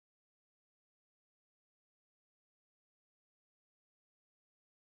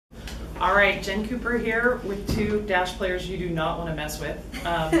All right, Jen Cooper here with two Dash players you do not want to mess with.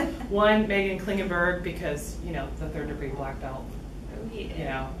 One, Meghan Klingenberg, because, you know, the third-degree black belt. You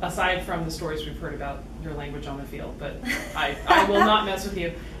know, aside from the stories we've heard about your language on the field, but I will not mess with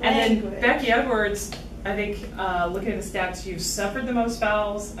you. And then Becky Edwards, I think, looking at the stats, you've suffered the most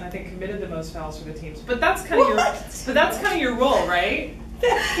fouls, and I think committed the most fouls for the teams. But that's kind of your role, right?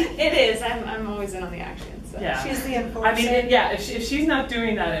 It is. I'm always in on the action. So. Yeah. She's the enforcer. I mean, if she's not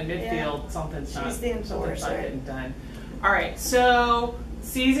doing that in midfield, something's not getting done. All right, so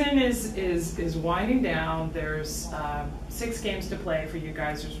season is winding down. There's 6 games to play for you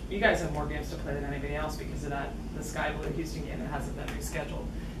guys. You guys have more games to play than anybody else because of the Sky Blue Houston game that hasn't been rescheduled.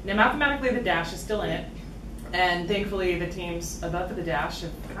 Now, mathematically, the Dash is still in it, and thankfully, the teams above the Dash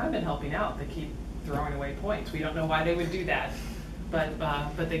have kind of been helping out. They keep throwing away points. We don't know why they would do that,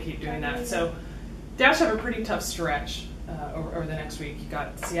 but they keep doing that. So, Dash have a pretty tough stretch over the next week. You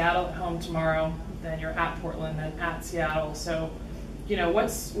got Seattle at home tomorrow, then you're at Portland, then at Seattle. So, you know,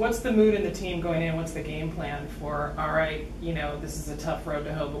 what's the mood in the team going in? What's the game plan for, all right, you know, this is a tough road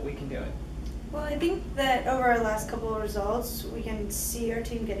to hoe, but we can do it? Well, I think that over our last couple of results, we can see our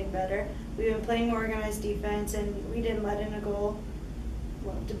team getting better. We've been playing more organized defense, and we didn't let in a goal.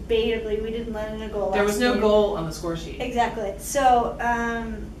 Well, debatably, we didn't let in a goal. There was no goal on the score sheet. Exactly. So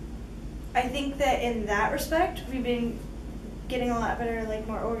I think that in that respect, we've been getting a lot better, like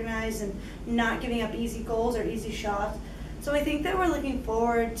more organized and not giving up easy goals or easy shots. So I think that we're looking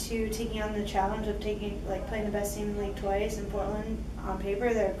forward to taking on the challenge of playing the best team in the league twice in Portland. On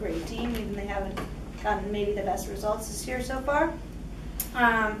paper, they're a great team, even they haven't gotten maybe the best results this year so far.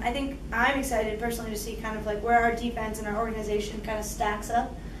 I think I'm excited personally to see kind of like where our defense and our organization kind of stacks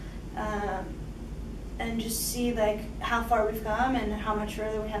up, and just see like how far we've come and how much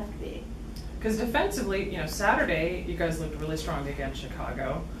further we have to be. Because defensively, you know, Saturday you guys looked really strong against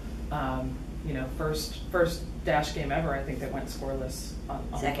Chicago. You know, first Dash game ever, I think, that went scoreless on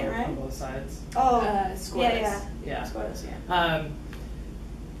both sides. Oh, scoreless. Yeah. Scoreless, yeah.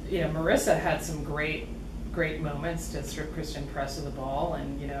 You know, Marissa had some great moments to strip Christian press of the ball,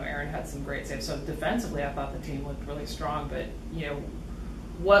 and, you know, Aaron had some great saves. So defensively, I thought the team looked really strong, but, you know,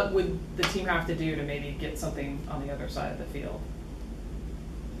 what would the team have to do to maybe get something on the other side of the field?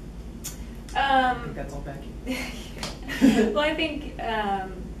 I think that's all Becky. Well, I think,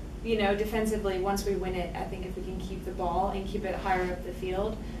 you know, defensively, once we win it, I think if we can keep the ball and keep it higher up the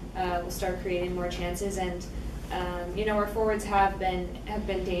field, we'll start creating more chances. And you know, our forwards have been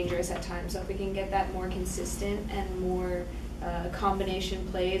dangerous at times. So if we can get that more consistent and more combination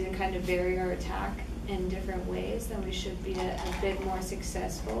plays and kind of vary our attack in different ways, then we should be a bit more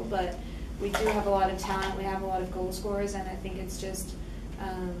successful. But we do have a lot of talent. We have a lot of goal scorers, and I think it's just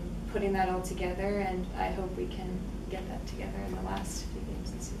putting that all together. And I hope we can get that together in the last few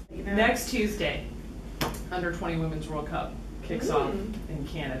games this season. Next Tuesday, Under-20 Women's World Cup kicks off in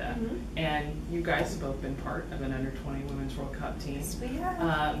Canada, and you guys have both been part of an Under-20 Women's World Cup team. Yes, we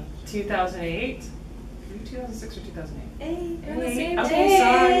have. 2008, 2006 or 2008? 8. We're on the same Okay,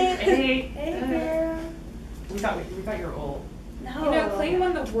 sorry. 8. 8, girl. We thought you were old. No. You know, Kling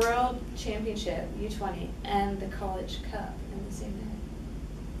won the World Championship U20 and the College Cup in the same day.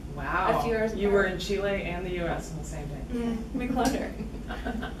 Wow. A few hours you apart. were in Chile and the U.S. on the same day. Yeah. We cloned her.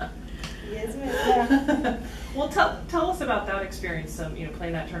 Yes, ma'am. Well, tell us about that experience. You know,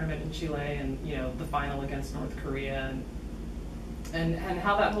 playing that tournament in Chile, and, you know, the final against North Korea, and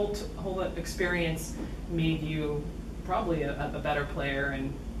how that whole experience made you probably a better player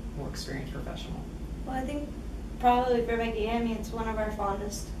and more experienced professional. Well, I think probably for Becky and me, it's one of our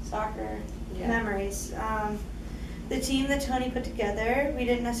fondest soccer memories. The team that Tony put together, we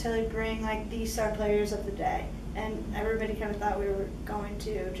didn't necessarily bring like the star players of the day, and everybody kind of thought we were going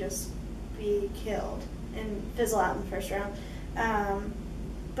to just be killed and fizzle out in the first round.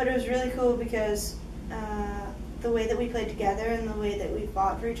 But it was really cool because the way that we played together and the way that we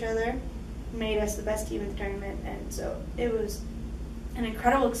fought for each other made us the best team in the tournament, and so it was an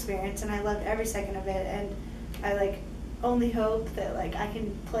incredible experience, and I loved every second of it. And I only hope that I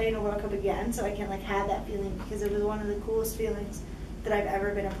can play in a World Cup again, so I can have that feeling, because it was one of the coolest feelings that I've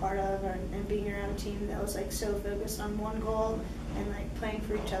ever been a part of, and being around a team that was so focused on one goal and playing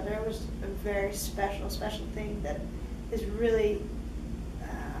for each other was a very special thing that is really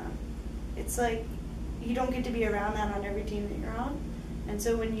it's you don't get to be around that on every team that you're on, and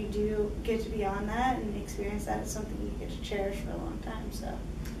so when you do get to be on that and experience that, it's something you get to cherish for a long time. So.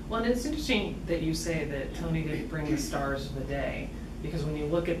 Well, and it's interesting that you say that Tony didn't bring the stars of the day, because when you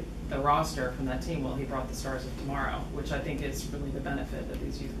look at the roster from that team, well, he brought the stars of tomorrow, which I think is really the benefit of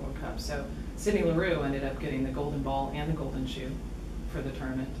these Youth World Cups. So Sydney LaRue ended up getting the golden ball and the golden shoe for the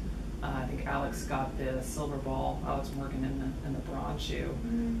tournament. I think Alex got the silver ball. Alex Morgan in the bronze shoe.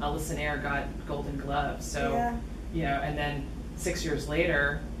 Alyssa Nair got Golden Glove. So and then 6 years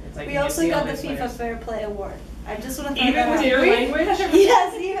later, it's like we also got the FIFA Fair Play Award. I just want to even with your language.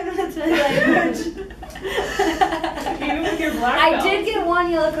 Yes, even with my language. Even with your black belt. I did get 1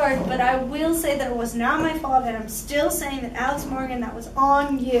 yellow card, but I will say that it was not my fault, and I'm still saying that Alex Morgan, that was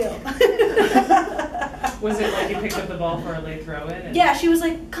on you. Was it like you picked up the ball for a late throw in? Yeah, she was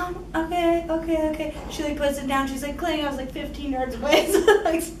like, come, okay. She like puts it down. She's like, Kling, I was like 15 yards away, so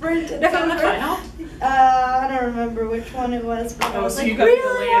like sprinted over. I don't remember which one it was, but I was so like, you got the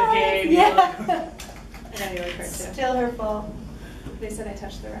delay of game. Yeah. I got yellow card too. Still her fault. They said I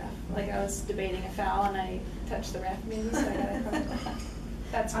touched the ref. Like I was debating a foul and I touched the ref maybe, so I got a card.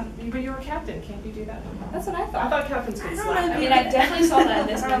 That's but you were captain. Can't you do that? That's what I thought. I thought captains could slap. I mean, I definitely saw that in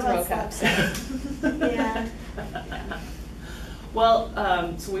this Men's World Cup. So. Yeah. Well,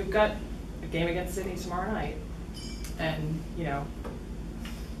 so we've got a game against Sydney tomorrow night, and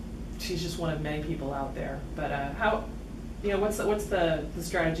she's just one of many people out there. But what's the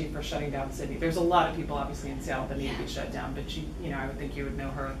strategy for shutting down Sydney? There's a lot of people obviously in Seattle that need to be shut down, but I would think you would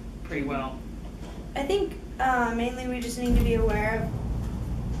know her pretty well. I think mainly we just need to be aware of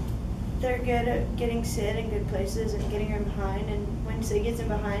they're good at getting Sid in good places and getting her behind, and when Sid gets in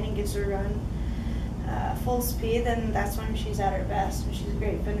behind and gets her run full speed, then that's when she's at her best, and she's a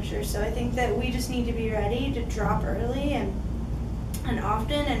great finisher. So I think that we just need to be ready to drop early and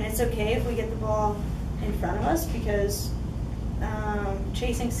often, and it's okay if we get the ball in front of us, because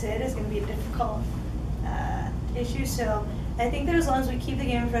chasing Sid is going to be a difficult issue. So I think that as long as we keep the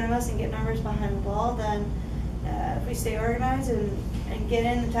game in front of us and get numbers behind the ball, then if we stay organized and get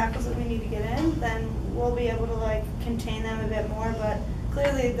in the tackles that we need to get in, then we'll be able to contain them a bit more. But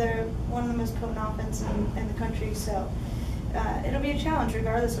clearly they're one of the most potent offense in the country, so it'll be a challenge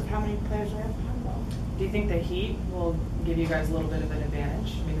regardless of how many players we have behind the ball. Do you think the heat will give you guys a little bit of an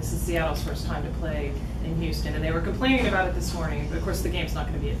advantage? I mean, this is Seattle's first time to play in Houston, and they were complaining about it this morning, but of course the game's not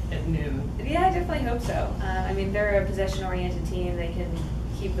going to be at noon. Yeah, I definitely hope so. I mean, they're a possession-oriented team. They can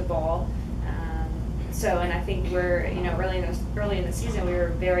keep the ball. And I think we're, early in the season we were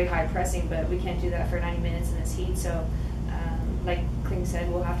very high pressing, but we can't do that for 90 minutes in this heat. So, like Kling said,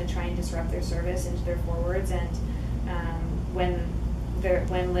 we'll have to try and disrupt their service into their forwards, and when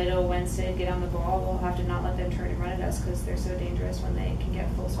Little, when Sid get on the ball, we'll have to not let them turn and run at us, because they're so dangerous when they can get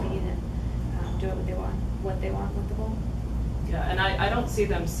full speed and do what they want with the ball. Yeah, and I don't see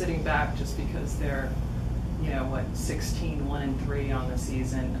them sitting back just because they're, 16-1-3 on the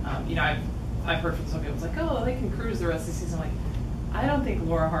season. I've heard from some people, it's like, oh, they can cruise the rest of the season. Like, I don't think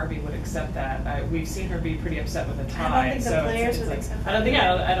Laura Harvey would accept that. We've seen her be pretty upset with a tie. I don't think the players would accept that.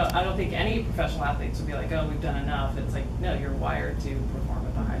 I don't think any professional athletes would be like, oh, we've done enough. It's like, no, you're wired to perform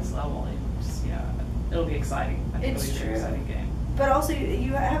at the highest level. And just, it'll be exciting. I think it'll be a very exciting game. But also,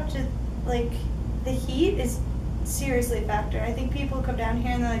 you have to, the heat is seriously a factor. I think people come down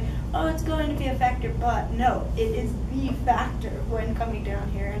here and they're like, oh, it's going to be a factor, but no, it is the factor when coming down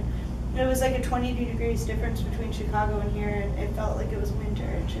here. And it was like a 22 degrees difference between Chicago and here, and it felt like it was winter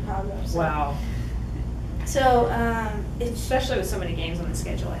in Chicago. So. Wow. So, especially with so many games on the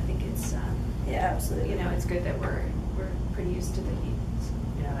schedule, I think it's absolutely. It's good that we're pretty used to the heat.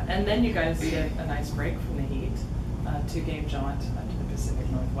 Yeah, and then you guys get a nice break from the heat, 2-game jaunt to the Pacific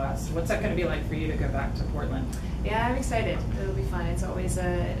Northwest. What's that going to be like for you to go back to Portland? Yeah, I'm excited. It'll be fun. It's always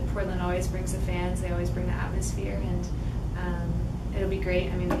Portland always brings the fans. They always bring the atmosphere, and it'll be great.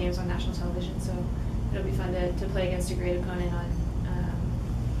 I mean, the game's on national television, so it'll be fun to play against a great opponent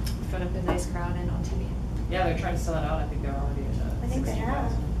in front of a nice crowd and on TV. Yeah, they're trying to sell it out. I think they're already at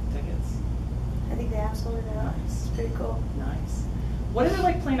 60,000 tickets. I think they have sold it out. Nice. It's pretty cool. Nice. What is it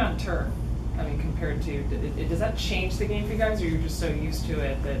like playing on turf? I mean, compared to, does that change the game for you guys, or you're just so used to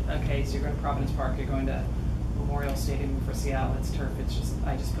it that, okay, so you're going to Providence Park, you're going to Memorial Stadium for Seattle, it's turf,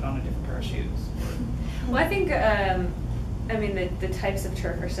 I just put on a different pair of shoes? Well, I think, the types of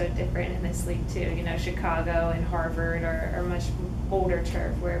turf are so different in this league too. Chicago and Harvard are much older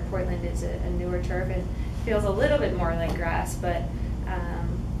turf, where Portland is a newer turf and feels a little bit more like grass. But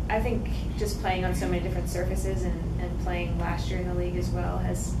I think just playing on so many different surfaces and playing last year in the league as well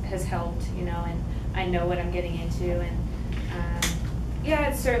has helped. And I know what I'm getting into, and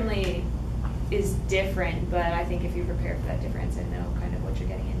it certainly is different. But I think if you prepare for that difference and know kind of what you're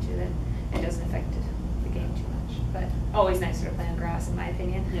getting into, then it doesn't affect the game too much. But always nicer to play on grass, in my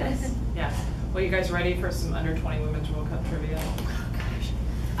opinion. Yes. Yeah. Well, you guys ready for some under 20 Women's World Cup trivia? Oh gosh.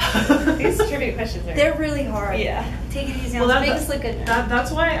 These trivia questions are. They're really hard. Yeah. Take it easy on us. Make us look good.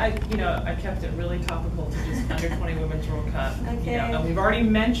 That's why I kept it really topical to just under 20 Women's World Cup. Okay. And we've already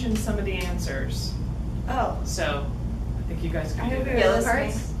mentioned some of the answers. Oh. So I think you guys can I do hope this. you're Yellow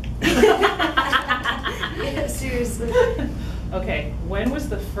listening. cards? Yeah, seriously. Okay, when was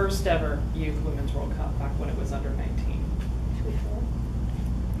the first ever Youth Women's World Cup? Back when it was under 19. Should we fold?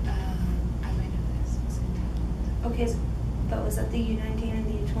 I might know this. It's in Thailand. Okay, but was that the U19 and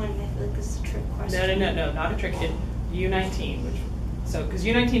the U20? I feel like this is a trick question. No, not a trick. U19, because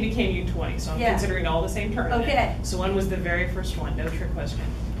U19 became U20, so I'm considering all the same tournament. Okay. So when was the very first one? No trick question.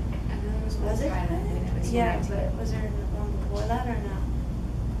 I know there was one Was in it? Thailand and it was Yeah, U19. but was there one before that or no?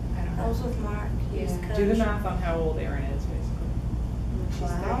 I don't That know. was with Mark. He was Yeah. coach. Do the math on how old Erin is, basically. She's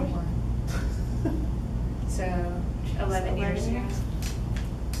Wow. 31. So 11 years ago.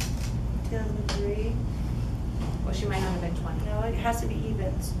 2003. Well, she might not have been 20. No, it has to be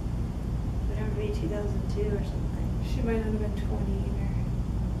evens. Would it be 2002 or something? She might not have been 20 either.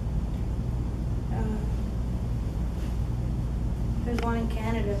 There's one in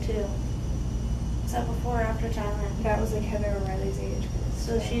Canada too. Is that before or after Thailand? That was like Heather O'Reilly's age.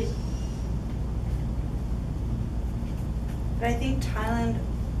 So she's. But I think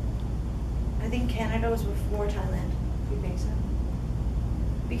Canada was before Thailand. You think so?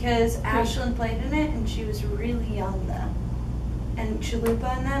 Because Ashlyn played in it and she was really young though. And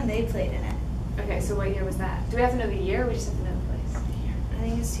Chalupa and them, they played in it. Okay, so what year was that? Do we have to know the year or we just have to know the place? I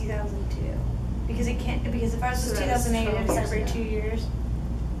think it's 2002. Because if ours So was that was 2008, 12 it'd years separate ago. 2 years.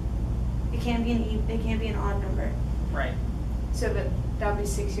 It can't be an odd number. Right. So that would be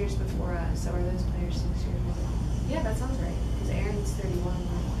 6 years before us. So are those players 6 years before? Yeah, that sounds right. Because Erin's 31.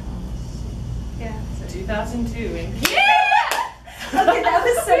 Yeah. So 2002. Yeah! Okay, that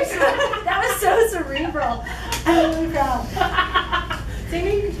was so cerebral. I'm really proud. See,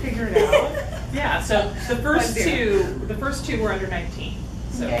 maybe you could figure it out. Yeah. So the first two were under 19.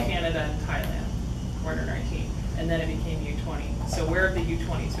 So Okay. Canada and Thailand were under 19, and then it became U20. So where have the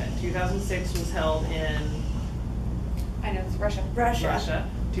U20s been? 2006 was held in I know, it's Russia. Russia.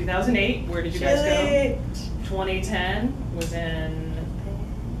 2008, where did you guys Chile. go? 2010 was in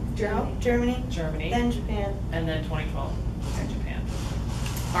Germany. Then Japan. And then 2012 was in Japan.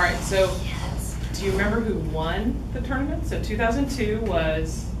 All right, so Yes. do you remember who won the tournament? So 2002 who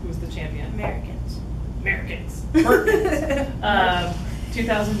was the champion? Americans. Americans.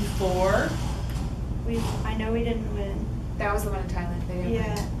 2004. I know we didn't win. That was the one in Thailand. They didn't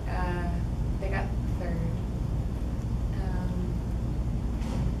Yeah. win. They got third.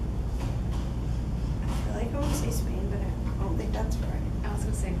 I feel like I want to say Spain, but I don't think that's right. I was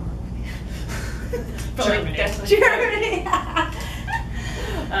going to say Norway. Germany. Definitely. Germany.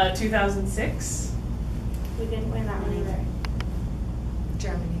 2006, We didn't win that one either.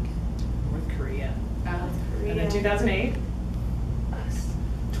 Germany again. North Korea. Korea. And then 2008, Us.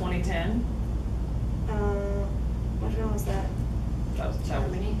 2010, Which one was that?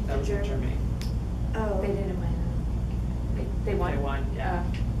 Germany. That was in Germany. Oh. They didn't win. They won. They won, yeah.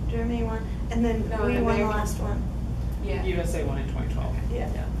 Germany won, and then No, we won the American. last one. Yeah. USA won in 2012. Yeah.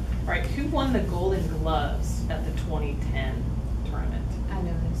 All right, who won the Golden Gloves at the 2010 tournament? I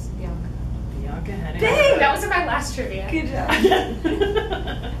know this. Bianca. Bianca Hennig. Dang! That was in my last trivia. Good job.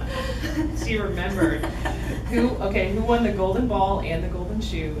 She remembered. Who won the Golden Ball and the Golden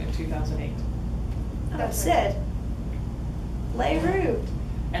Shoe in 2008? That's Sid. Leroux.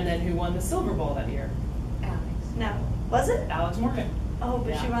 And then who won the Silver Ball that year? Alex. No. Was it? Alex Morgan. Oh,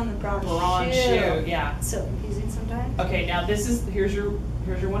 but she Yeah. won the bronze Shoe, yeah. It's so confusing sometimes. Okay, now here's your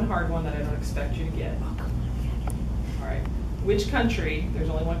one hard one that I don't expect you to get. Oh, come on. All right. Which country, there's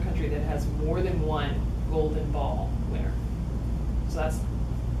only one country that has more than one Golden Ball winner. So that's,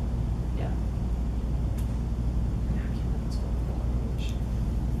 yeah.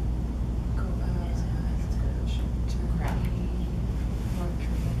 Crap. North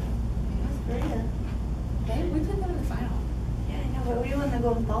Korea. That's Korea. We played them in the final. Yeah, I know, but we won the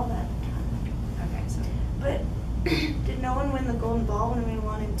golden ball that time. Okay, so. But did no one win the golden ball when we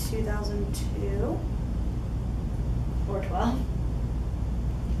won in 2002? Or 12?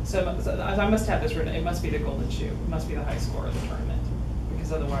 So I must have this written, it must be the Golden Shoe. It must be the high score of the tournament.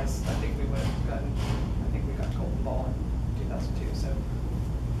 Because otherwise, I think we got Golden Ball in 2002. So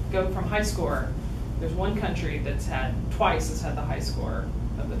go from high score, there's one country that's had, twice has had the high score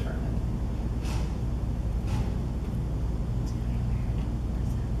of the tournament.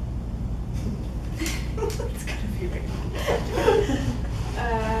 It's gonna be weird.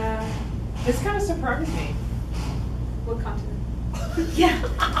 This kind of surprised me. What continent? Yeah.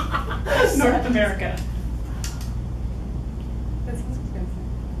 North America. That sounds expensive.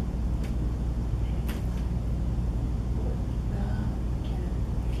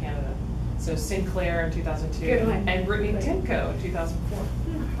 So Sinclair in 2002. Good one. And Brittany Timko in 2004.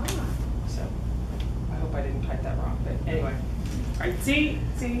 So I hope I didn't type that wrong, but anyway. All right, see,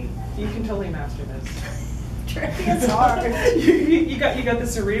 you can totally master this. It's hard. you got the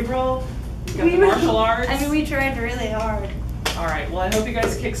cerebral, you got the martial arts. I mean, we tried really hard. All right, well, I hope you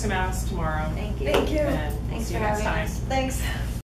guys kick some ass tomorrow. Thank you. And we'll Thanks see for you next having time. us. Thanks.